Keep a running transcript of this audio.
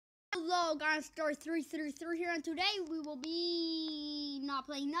Hello guys, Star 333 here, and today we will be not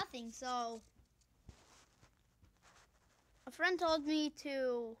playing nothing. So a friend told me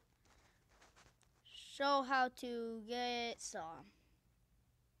to show how to get some.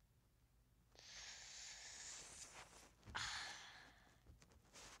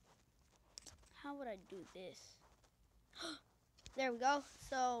 How would I do this? There we go.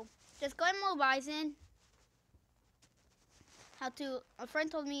 So just go in mobizen. A friend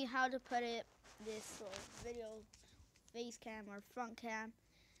told me how to put this little video face cam or front cam.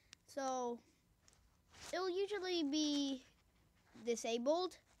 So it will usually be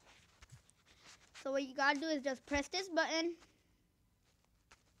disabled. So what you gotta do is just press this button,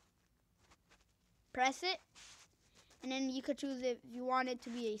 press it, and then you could choose if you want it to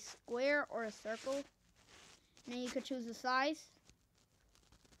be a square or a circle. And then you could choose the size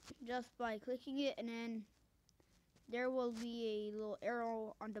just by clicking it, and then there will be a little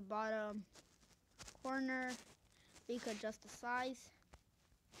arrow on the bottom corner. You could adjust the size.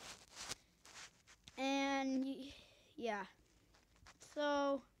 And yeah,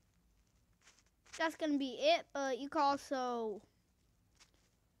 so that's gonna be it. But you can also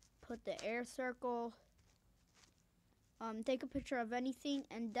put the air circle, take a picture of anything,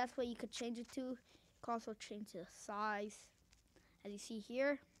 and that's what you could change it to. You can also change the size, as you see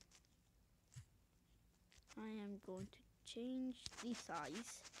here. I am going to change the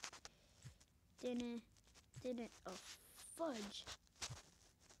size. Didn't, oh fudge.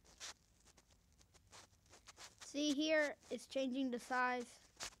 See here, it's changing the size.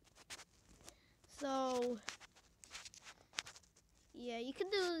 So yeah, you can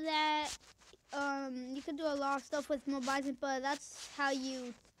do that. You can do a lot of stuff with mobizen, but that's how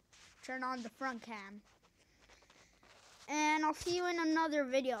you turn on the front cam. And I'll see you in another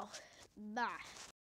video. Bye.